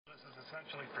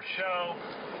essentially for show.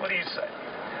 What do you say?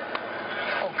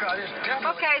 Oh, God, it's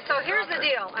definitely... Okay, so here's the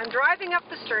deal. I'm driving up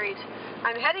the street.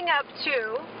 I'm heading up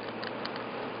to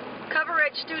Cover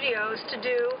Edge Studios to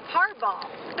do Hardball.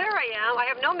 There I am. I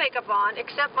have no makeup on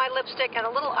except my lipstick and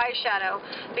a little eyeshadow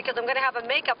because I'm going to have a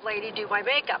makeup lady do my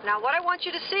makeup. Now, what I want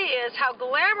you to see is how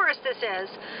glamorous this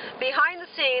is behind the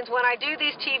scenes when I do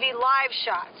these TV live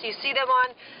shots. You see them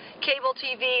on cable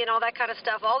TV and all that kind of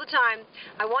stuff all the time.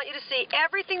 I want you to see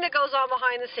everything that goes on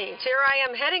behind the scenes. Here I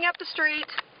am heading up the street.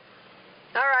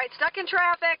 All right, stuck in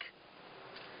traffic.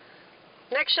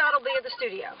 Next shot will be at the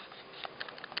studio.